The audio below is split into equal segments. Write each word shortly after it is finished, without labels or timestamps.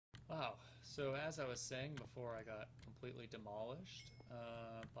So as I was saying before I got completely demolished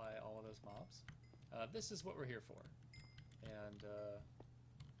by all of those mobs, this is what we're here for. And yeah,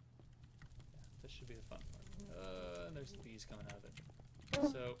 this should be the fun part. And there's the bees coming out of it.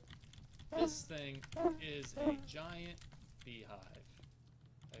 So this thing is a giant beehive.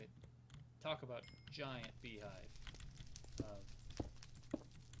 Right? Talk about giant beehive.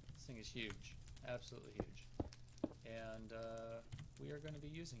 This thing is huge. Absolutely huge. And we are going to be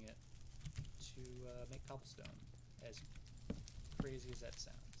using it to make cobblestone, as crazy as that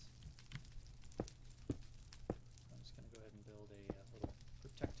sounds. I'm just going to go ahead and build a little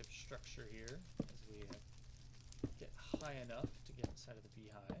protective structure here as we get high enough to get inside of the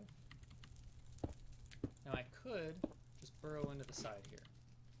beehive. Now I could just burrow into the side here.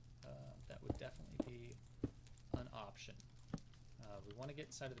 That would definitely be an option. We want to get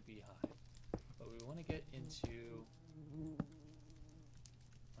inside of the beehive, but we want to get into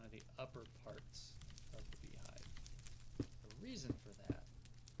one of the upper parts of the beehive. The reason for that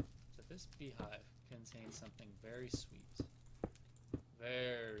is that this beehive contains something very sweet.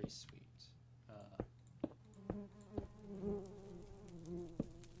 Very sweet.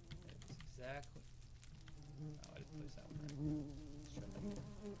 It's exactly... Oh, I didn't place that one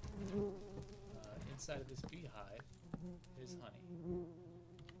there. Inside of this beehive is honey.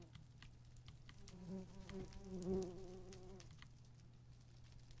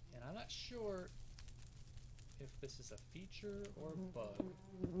 And I'm not sure if this is a feature or bug,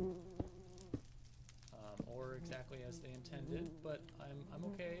 or exactly as they intended, but I'm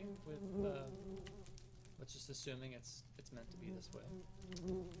okay with let's just assuming it's meant to be this way.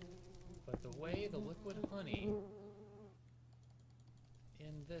 But the way the liquid honey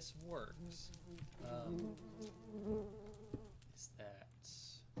in this works is that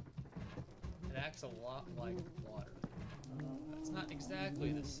it acts a lot like water. It's not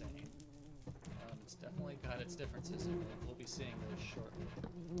exactly the same. It's definitely got its differences, and we'll be seeing those shortly.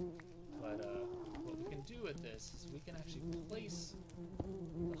 But what we can do with this is we can actually place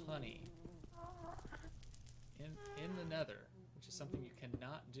the honey in the Nether, which is something you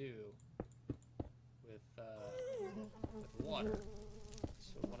cannot do with water.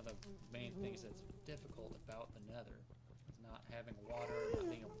 So one of the main things that's difficult about the Nether is not having water, not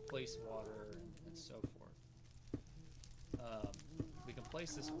being able to place water, and so forth. We can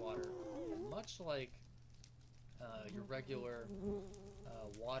place this water, much like your regular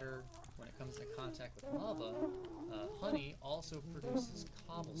water when it comes in contact with lava. Honey also produces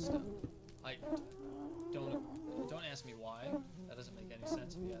cobblestone. Don't ask me why. That doesn't make any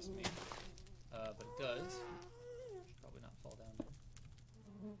sense if you ask me. But it does. Should probably not fall down there.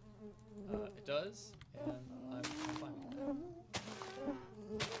 It does, and I'm fine with that.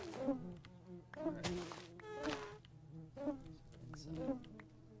 Alright. So inside.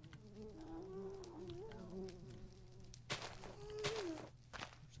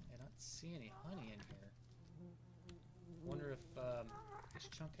 I don't see any honey in here. Wonder if this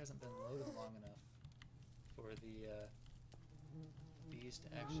chunk hasn't been loaded long enough for the bees to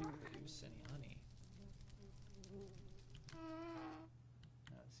actually produce any honey.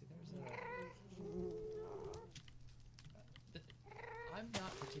 See, there's a... I'm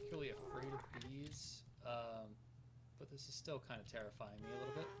not particularly afraid of bees, but this is still kind of terrifying me a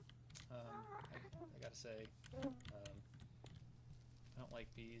little bit. I gotta say, I don't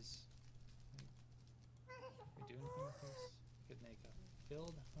like bees. Can we do anything with this? We could make a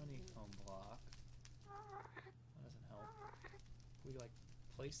filled honeycomb block. That doesn't help. Can we, like,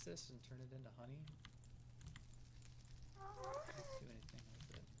 place this and turn it into honey? Can't do anything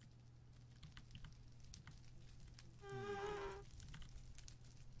with it.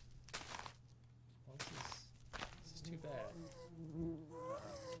 Well, this is too bad.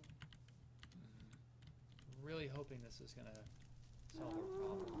 Really hoping this is gonna solve our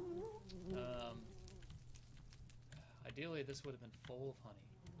problem. Ideally, this would have been full of honey,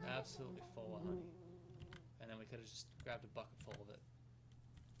 absolutely full of honey, and then we could have just grabbed a bucket full of it.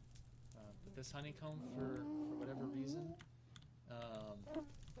 But this honeycomb, for whatever reason,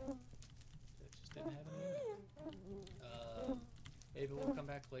 it just didn't have any in it. Maybe we'll come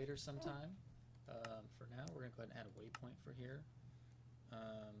back later sometime. For now, we're going to go ahead and add a waypoint for here.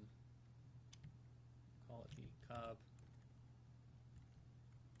 Call it the Cob-bee-stone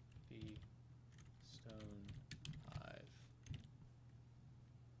hive.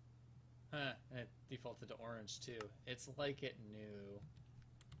 Huh, and it defaulted to orange too. It's like it knew.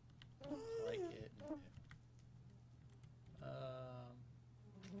 Like it knew.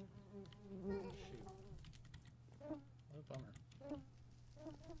 Shoot. What a bummer.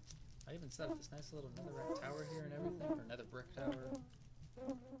 I even set up this nice little netherrack tower here and everything, or nether brick tower.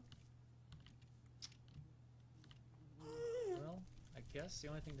 guess the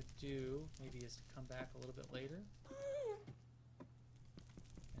only thing to do maybe is to come back a little bit later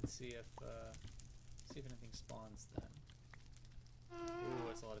and see if anything spawns then. Ooh,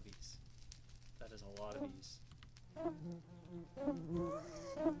 that's a lot of bees. That is a lot of bees.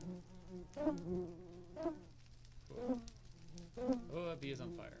 Cool. Oh, that bee is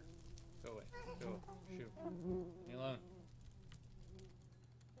on fire. Go away. Go. Shoot. Leave me alone.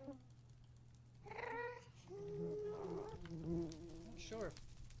 I'm not sure if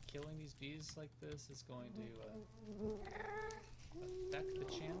killing these bees like this is going to affect the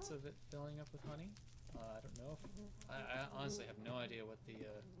chance of it filling up with honey. I don't know. I honestly have no idea what the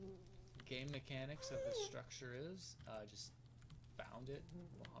game mechanics of this structure is. I just found it,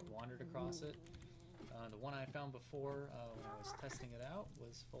 wandered across it. The one I found before when I was testing it out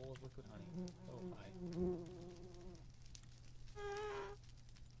was full of liquid honey. Oh, hi.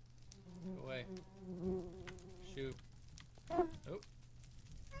 Go away. Shoot. Oh.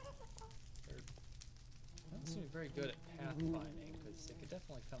 They don't seem very good at pathfinding, because they could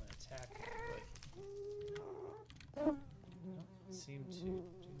definitely come and attack me, but don't seem to do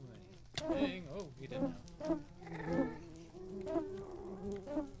anything. Oh, he did now.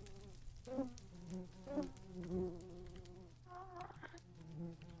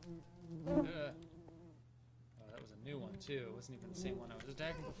 Oh, that was a new one too. It wasn't even the same one I was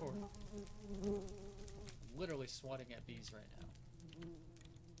attacking before. I'm literally swatting at bees right now.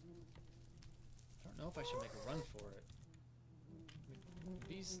 I don't know if I should make a run for it.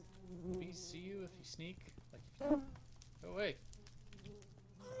 Bees see you if you sneak. Like, if you... Go away.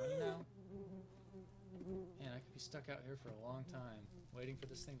 Honey now. Man, I could be stuck out here for a long time, waiting for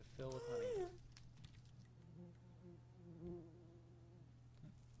this thing to fill with honey.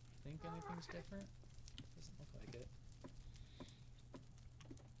 Think anything's different? Doesn't look like it.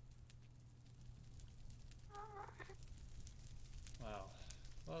 Wow.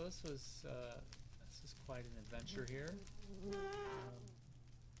 Well, this is quite an adventure here.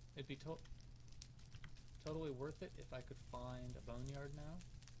 It'd be totally worth it if I could find a boneyard now.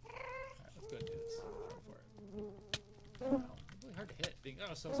 Alright, let's go do this. Go for it. Wow. It's really hard to hit, being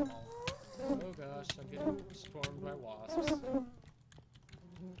so small. Oh gosh, I'm getting swarmed by wasps.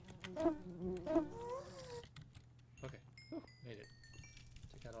 Okay, made it.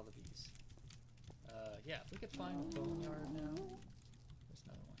 Took out all the bees. Yeah, if we could find a boneyard now. There's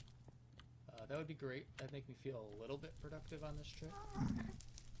another one. That would be great. That'd make me feel a little bit productive on this trip.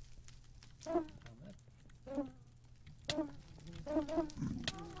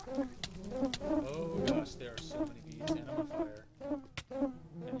 Oh gosh, there are so many bees, and I'm on fire.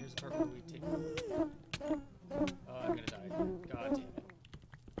 And here's the part where we take... Oh, I'm gonna die. God damn it.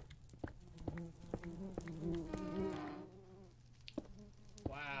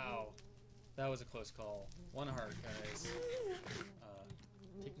 Wow. That was a close call. One heart, guys.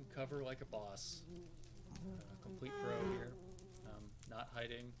 Taking cover like a boss. Complete pro here. Not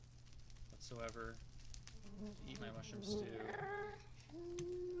hiding whatsoever. Eat my mushroom stew.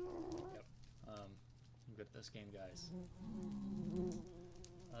 Yep. I'm good at this game, guys.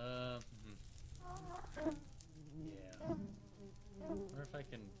 Yeah. Wonder if I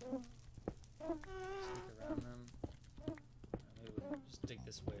can sneak around them. Maybe we'll just dig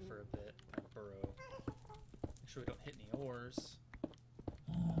this way for a bit. Kind of burrow. Make sure we don't hit any ores.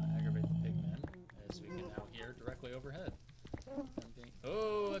 Aggravate the pigmen, as we can now hear directly overhead.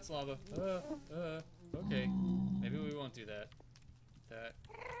 Oh, that's lava. Okay. Maybe we won't do that. That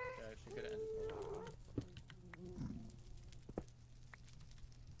actually could have ended more.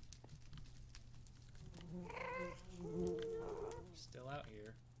 Still out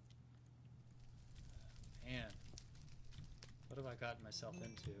here. Man. What have I gotten myself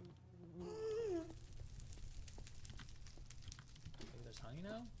into? Maybe there's honey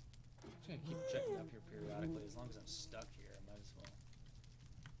now? I'm just gonna keep checking up here periodically. As long as I'm stuck here, I might as well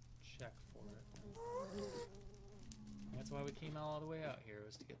check for it. That's why we came all the way out here,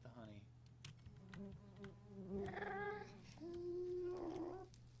 was to get the honey.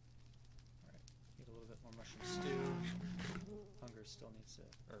 Alright, need a little bit more mushroom stew. Hunger still needs to,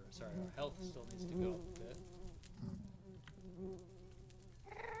 or sorry, our health still needs to go up a bit.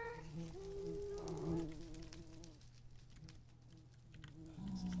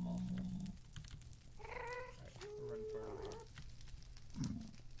 This is awful. Alright, we're running for it.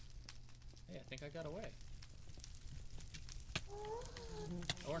 Hey, I think I got away.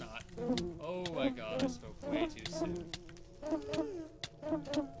 Or not. Oh my god, I spoke way too soon.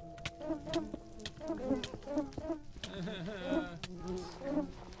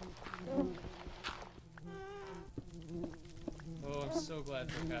 Oh, I'm so glad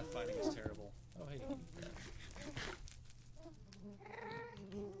that pathfinding is terrible. Oh, hey, you can eat that.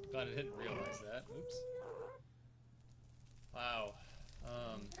 Glad I didn't realize that. Oops. Wow.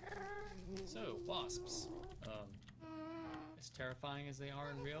 So, wasps. As terrifying as they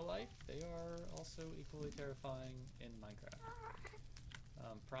are in real life, they are also equally terrifying in Minecraft.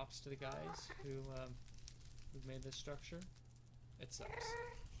 Props to the guys who made this structure. It sucks.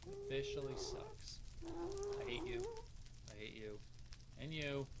 It officially sucks. I hate you. I hate you. And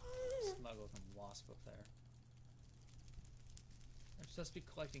you. Smug looking wasp up there. They're supposed to be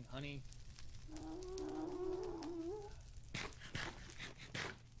collecting honey.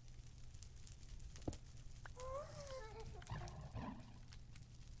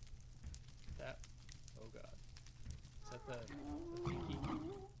 That. Oh god. Is that the pinky?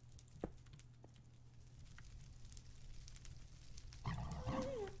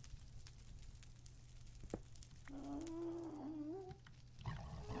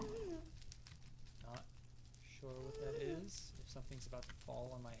 Not sure what that is. If something's about to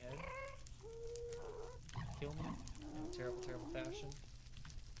fall on my head, kill me in a terrible, terrible fashion.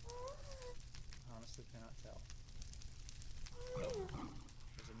 Honestly, cannot tell. Oh,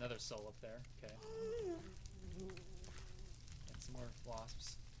 there's another soul up there. Okay. And some more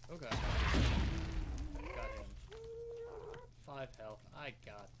wasps. Oh god. Got him. 5 health. I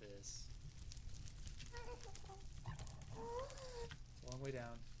got this. It's a long way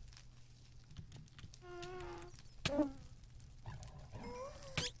down.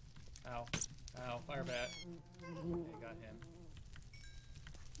 Ow. Ow. Fire bat. Okay, got him.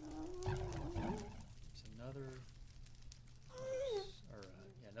 There's another...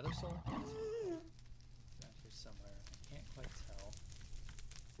 yeah, another soul. Back here somewhere. I can't quite tell.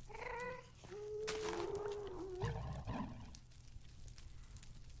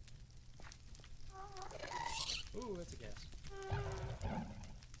 Ooh, that's a ghast.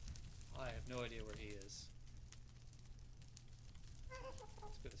 I have no idea where he is.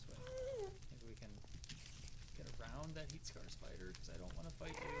 Let's go this way. Maybe we can get around that heat scar spider, because I don't want to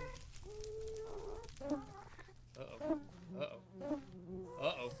fight you. Uh-oh. Uh-oh.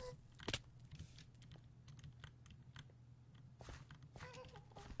 Uh-oh.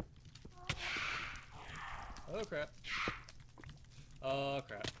 Oh, crap. Oh,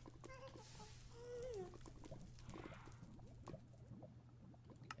 crap.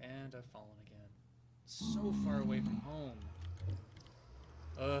 And I've fallen again. So far away from home.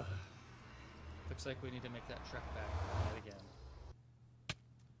 Ugh. Looks like we need to make that trek back yet again.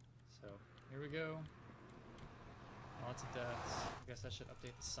 So, here we go. Lots of deaths. I guess I should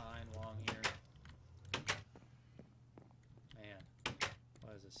update the sign while I'm here. Man.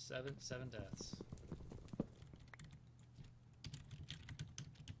 What is this? 7 deaths.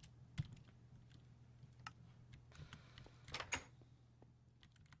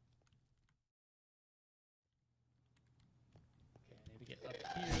 Up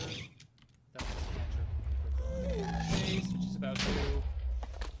here. That was the cantrip we're going to chase, which is about to.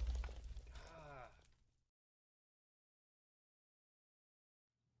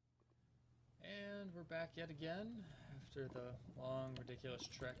 And we're back yet again after the long, ridiculous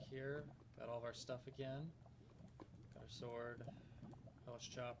trek here. Got all of our stuff again. Got our sword, hellish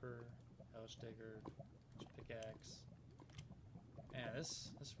chopper, hellish digger, pickaxe. Man,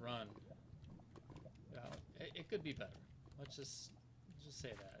 this run, it could be better. Let's just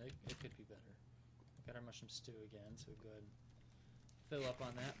say that. It could be better. Got our mushroom stew again, so go ahead and fill up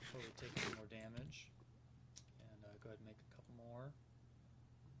on that before we take any more damage. And go ahead and make a couple more.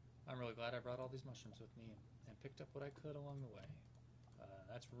 I'm really glad I brought all these mushrooms with me and picked up what I could along the way.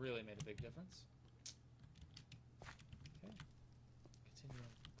 That's really made a big difference. Okay. Continue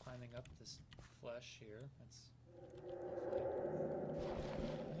climbing up this flesh here. That's lovely.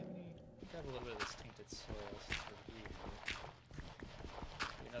 Grab a little bit of this tainted soil since we're here.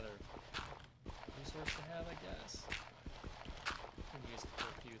 Another resource to have, I guess. You can use it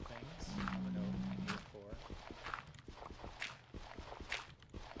for a few things. I don't know what you can use it for.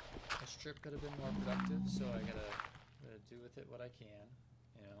 This trip could have been more productive, so I gotta do with it what I can,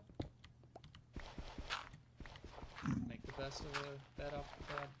 you know. Make the best of a bad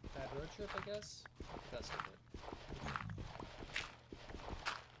road trip, I guess. Make the best of it.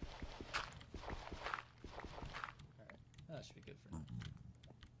 Alright, that should be good for now.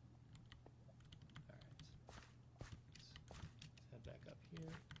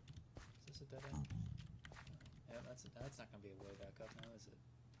 Here. Is this a dead end? Yeah, that's not going to be a way back up now, is it?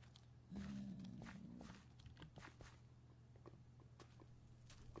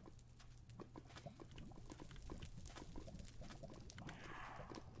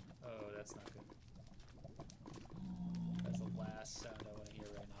 Oh, that's not good. That's the last sound I want to hear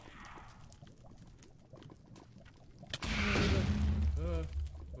right now.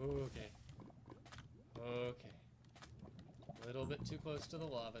 bit too close to the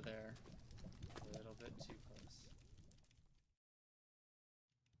lava there. A little bit too close.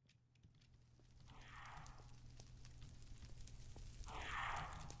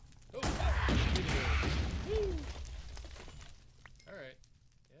 Oh, wow. Woo! Alright,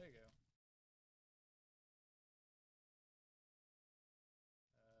 there you go.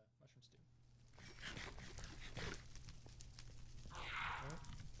 Mushroom stew.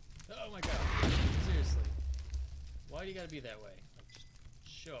 Oh my god. Seriously. Why do you gotta be that way? Like, just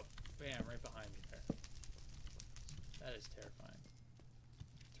show up, bam, right behind me there. That is terrifying.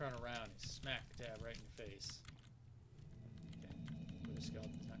 Turn around and smack dab right in your face. Okay. The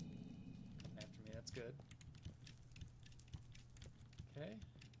skeleton's not coming after me, that's good. Okay.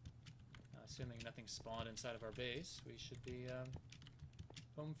 Now, assuming nothing spawned inside of our base, we should be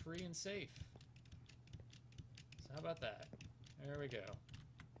home free and safe. So how about that? There we go.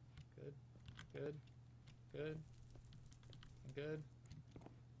 Good, good, good, and good.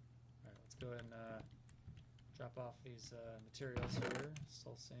 Alright, let's go ahead and drop off these materials here.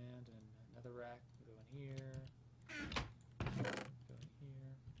 Soul sand and another rack. We'll go in here. Go in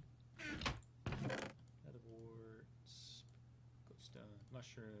here. Nether warts. Cobblestone.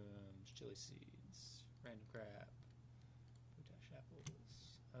 Mushrooms. Chili seeds. Random crab. Potash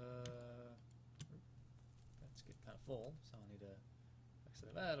apples. That's getting kind of full, so I'll need to exit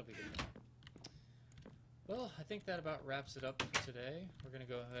it. That'll be good. Well, I think that about wraps it up for today. We're going to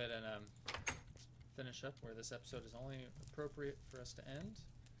go ahead and finish up where this episode is only appropriate for us to end,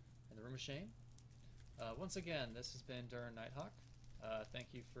 in the Room of Shame. Once again, this has been Duran Nighthawk.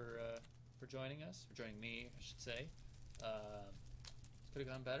 Thank you for joining us, or joining me, I should say. It could have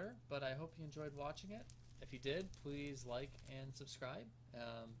gone better, but I hope you enjoyed watching it. If you did, please like and subscribe.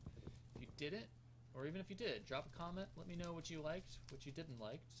 If you didn't, or even if you did, drop a comment. Let me know what you liked, what you didn't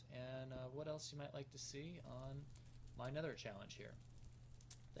like, and what else you might like to see on my Nether challenge here.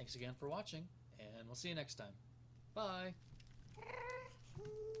 Thanks again for watching, and we'll see you next time. Bye!